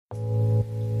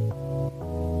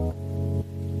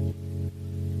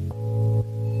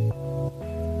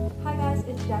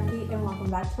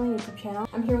back to my YouTube channel.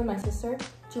 I'm here with my sister,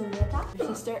 Julieta. Your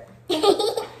sister,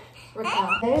 Raquel.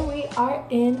 Today we are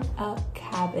in a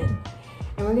cabin.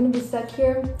 And we're gonna be stuck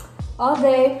here all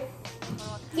day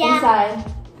inside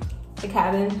the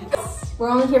cabin.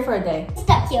 We're only here for a day.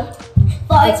 Stuck here.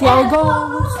 Let's see how it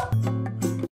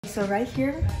goes. So right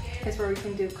here is where we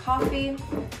can do coffee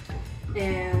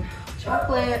and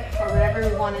chocolate or whatever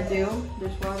we want to do.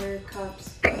 There's water,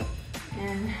 cups,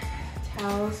 and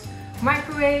towels,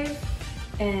 microwave,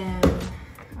 and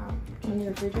in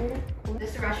the refrigerator. This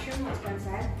is the restroom. Let's go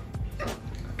inside.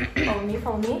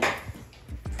 Follow me.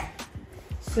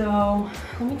 So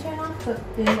let me turn off the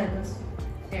thing that goes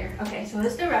there. Okay, so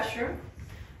this is the restroom.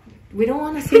 We don't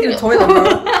want to see the toilet,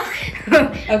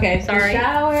 bro. Okay, sorry. The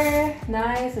shower,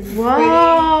 nice and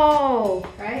Whoa!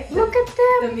 pretty. Right? Look at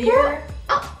that. The mirror.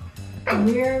 The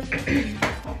mirror.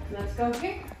 Let's go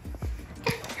here.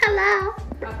 Hello.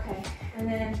 Okay, and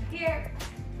then here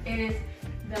is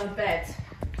the beds.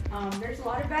 There's a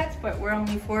lot of beds, but we're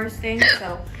only 4 staying,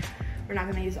 so we're not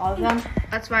gonna use all of them.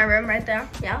 That's my room right there.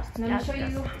 Yeah. Let me show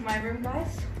you my room,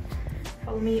 guys.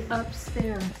 Follow me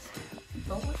upstairs.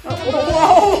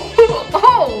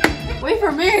 Oh! Wait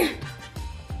for me.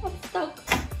 I'm stuck.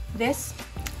 This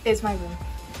is my room.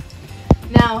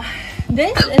 Now,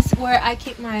 this is where I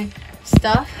keep my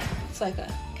stuff. It's like a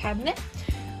cabinet.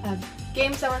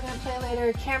 Games that we're gonna play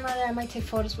later, camera that I might take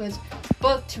photos with,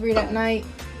 book to read at night,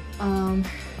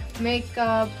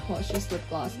 makeup, well, it's just lip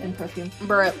gloss and perfume.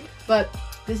 But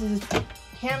this is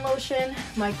hand lotion,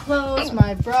 my clothes,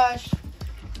 my brush,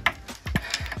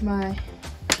 my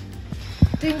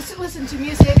things to listen to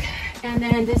music, and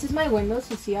then this is my windows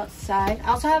to see outside.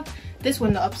 I also have this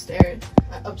window upstairs.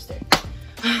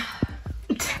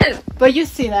 But you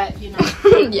see that, you know.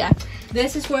 Yeah.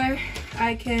 This is where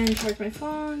I can charge my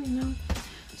phone, you know.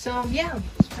 So yeah,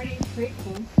 it's pretty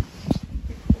cool.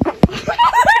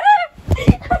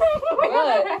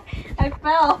 What? I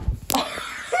fell.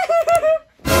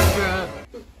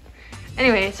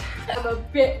 Anyways, I'm a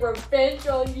bit revenge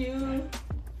on you.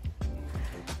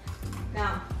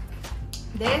 Now,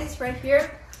 this right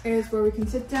here is where we can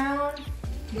sit down,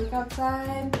 look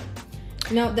outside.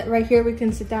 You know, that right here we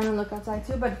can sit down and look outside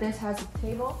too, but this has a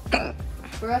table.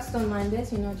 For us, don't mind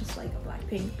this, you know, just like a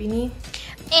Blackpink beanie.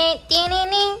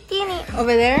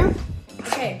 Over there.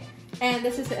 Okay, and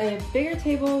this is a bigger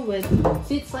table with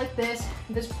seats like this.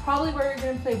 This is probably where we're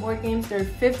gonna play board games. There are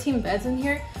 15 beds in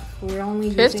here. We're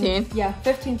only 15? Yeah,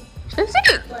 15.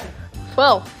 15?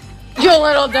 12. You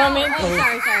little dummy. Oh,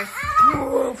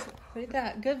 sorry. Look at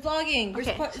that. Good vlogging.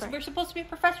 Okay, we're supposed to be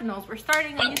professionals. We're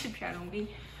starting a YouTube channel. We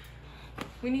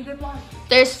need good vlogging.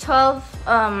 There's 12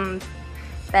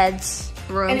 beds,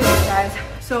 rooms. Anyways, guys,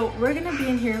 so we're gonna be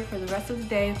in here for the rest of the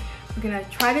day. We're gonna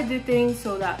try to do things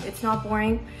so that it's not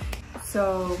boring.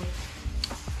 So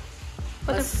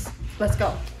let's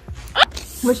go.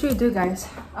 What should we do, guys?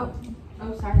 Oh,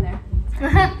 sorry there.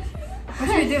 What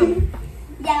should we do?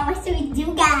 Yeah, what should we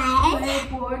do, guys? Play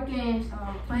board games.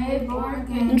 Play board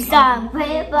games. Stop.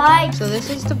 Play board. So this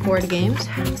is the board games.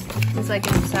 It's like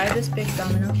inside this big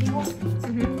domino table.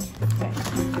 Okay.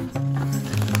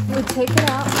 We take it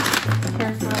out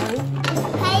carefully.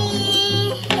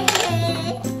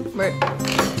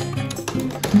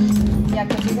 Yeah,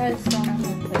 because you guys don't have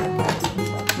to play that.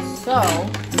 So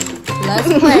let's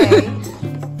play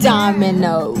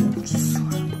dominoes.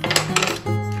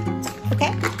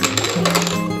 Okay.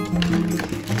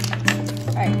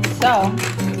 Alright, so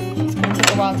it's gonna take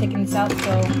a while taking this out,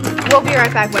 so We'll be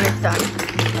right back when it's done.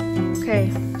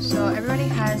 okay, so everybody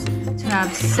has to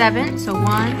have 7, so 1.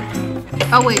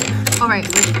 Oh wait, alright,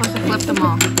 we're supposed to flip them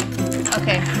all.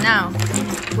 Okay, now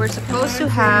we're supposed to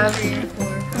have 3,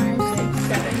 4, 5, 6,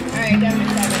 7. Alright, down to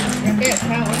 7. Okay,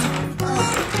 count.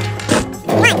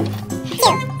 1, 2,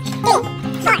 3, 4,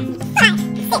 5,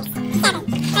 6, 7.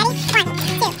 Ready? 1,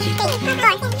 2, 3,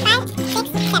 4, 5, 6,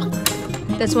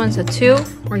 7. This one's a 2.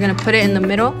 We're gonna put it in the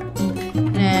middle,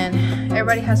 and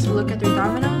everybody has to look at their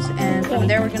dominoes, and from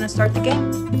there we're gonna start the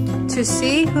game. To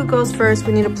see who goes first,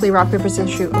 we need to play rock, paper, scissors,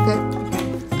 shoot, okay?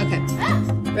 Okay.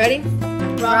 Ready?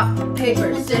 Rock,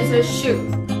 paper, scissors, shoot.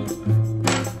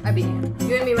 I beat you.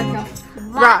 You and me, Raquel.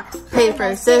 Rock,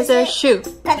 paper, scissors, shoot.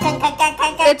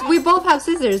 We both have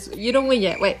scissors. You don't win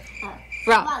yet. Wait.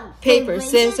 Rock, paper,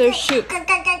 scissors, shoot.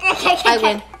 I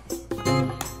win.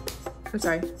 I'm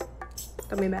sorry.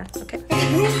 Don't be mad. Okay.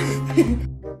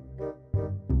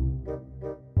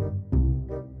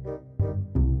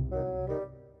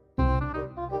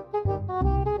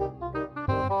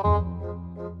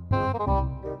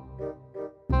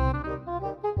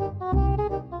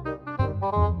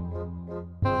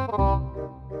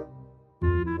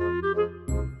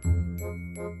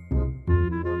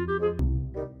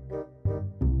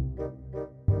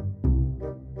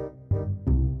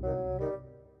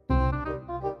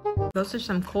 Those are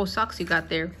some cool socks you got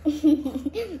there.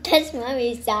 That's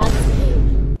mommy's socks.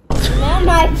 Not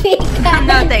my feet.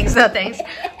 No thanks, no thanks.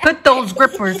 Put those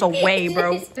grippers away,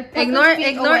 bro. Ignore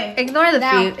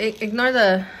the feet. Ignore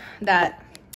that.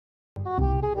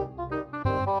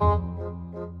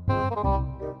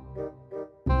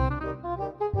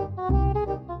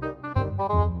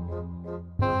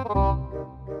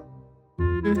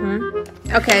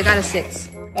 Okay, I got a 6.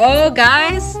 Oh,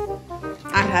 guys,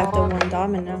 I have the 1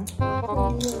 domino.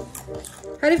 How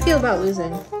do you feel about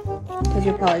losing? Because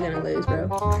you're probably gonna lose, bro.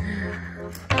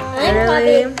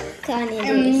 Literally.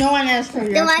 No one asked for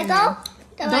your Do I go?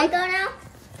 Do I go now?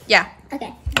 Yeah.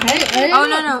 Okay.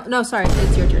 Oh, no, sorry.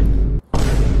 It's your turn.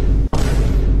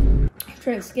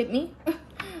 Trying to skip me?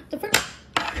 The first.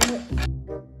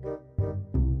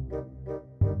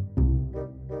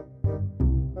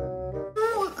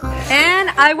 And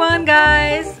I won,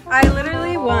 guys. I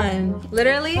literally won.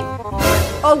 Literally.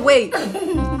 Oh, wait.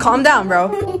 Calm down,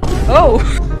 bro. Oh.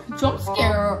 Jump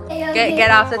scare.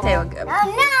 Get off the table.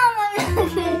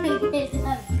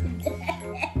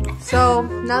 So,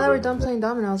 now that we're done playing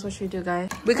dominoes, what should we do, guys?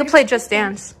 We could play Just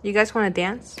Dance. You guys want to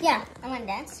dance? Yeah, I want to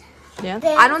dance. Yeah?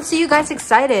 I don't see you guys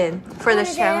excited for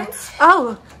this challenge. Dance?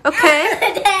 Oh, okay.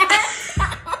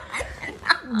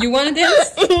 You want to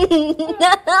dance?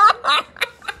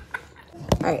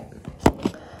 Alright.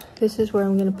 This is where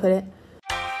I'm going to put it.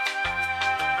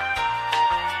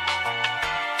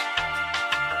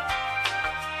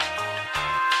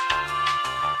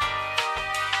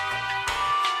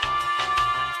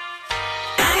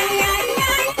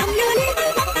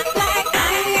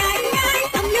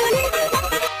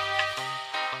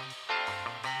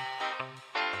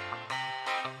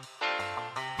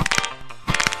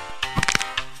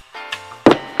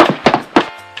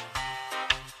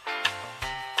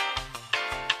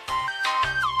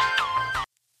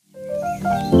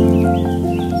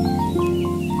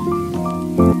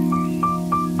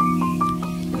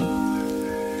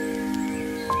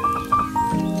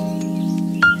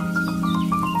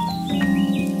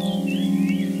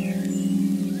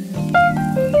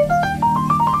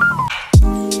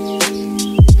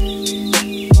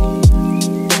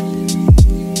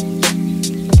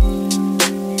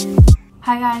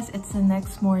 Hi guys, it's the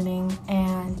next morning,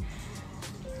 and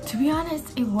to be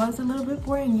honest, it was a little bit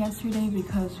boring yesterday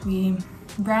because we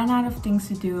ran out of things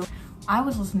to do. I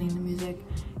was listening to music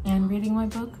and reading my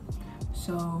book,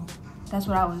 so that's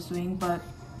what I was doing, but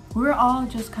we were all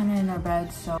just kind of in our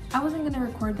beds, so I wasn't gonna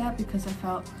record that because I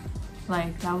felt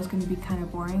like that was gonna be kind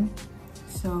of boring.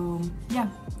 So yeah.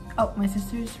 Oh, my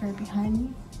sister's right behind me.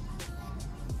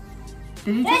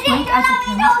 Did you just blink at the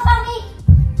camera?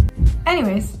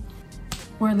 Anyways,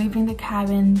 we're leaving the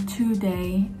cabin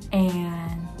today,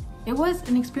 and it was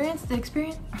an experience. The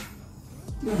experience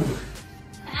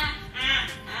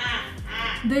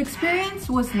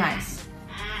was nice.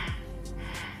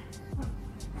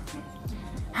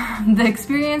 The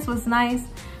experience was nice.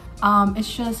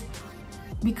 It's just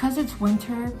because it's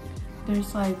winter,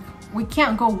 there's like, we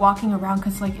can't go walking around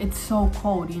because like it's so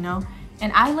cold, you know?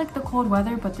 And I like the cold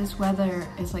weather, but this weather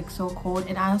is like so cold,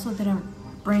 and I also didn't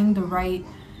bring the right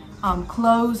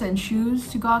clothes and shoes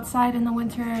to go outside in the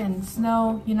winter and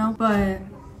snow, you know? But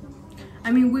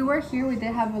I mean, we were here, we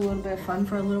did have a little bit of fun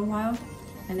for a little while,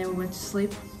 and then we went to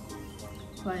sleep.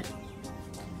 But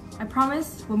I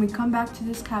promise when we come back to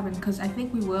this cabin, because I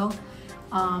think we will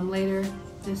later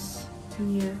this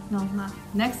year, no, not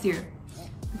next year,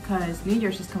 because New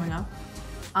Year's is coming up.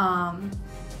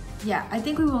 Yeah, I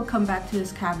think we will come back to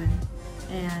this cabin,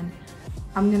 and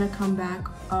I'm gonna come back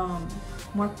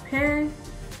more prepared,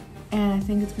 and I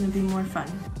think it's gonna be more fun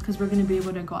because we're gonna be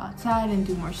able to go outside and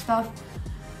do more stuff.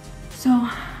 So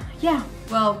yeah,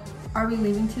 well, are we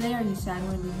leaving today? Are you sad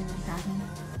we're leaving the cabin?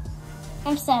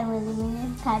 I'm sad we're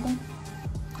leaving the cabin.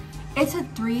 It's a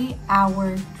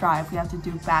 3-hour drive we have to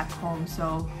do back home,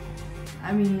 so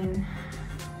I mean,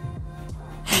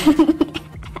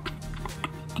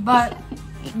 but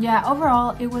yeah,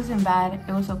 overall it wasn't bad,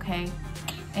 it was okay,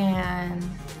 and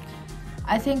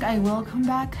I think I will come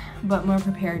back, but more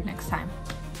prepared next time.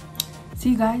 See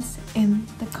you guys in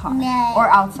the car or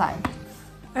outside.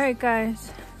 All right,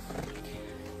 guys,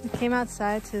 we came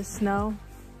outside to snow.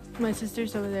 My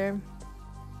sister's over there,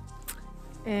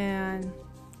 and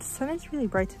the sun is really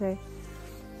bright today.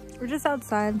 We're just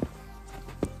outside,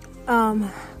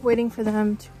 waiting for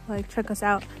them to like check us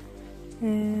out,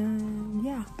 and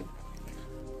yeah.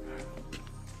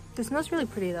 The snow's really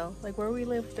pretty though. Like where we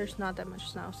live, there's not that much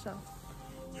snow, so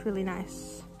it's really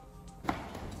nice.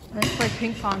 Let's play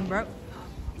ping pong, bro.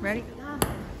 Ready?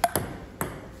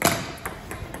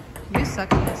 You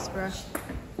suck at this, bro.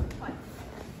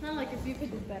 Not like if you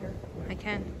could do better. I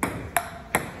can. For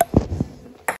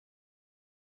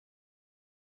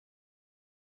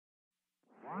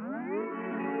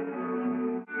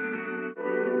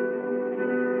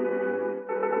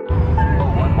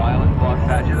 1 mile in fog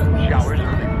patches, showers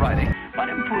early Friday, but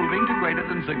improving to greater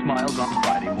than 6 miles on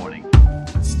Friday morning.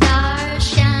 Stars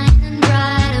shining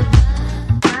bright.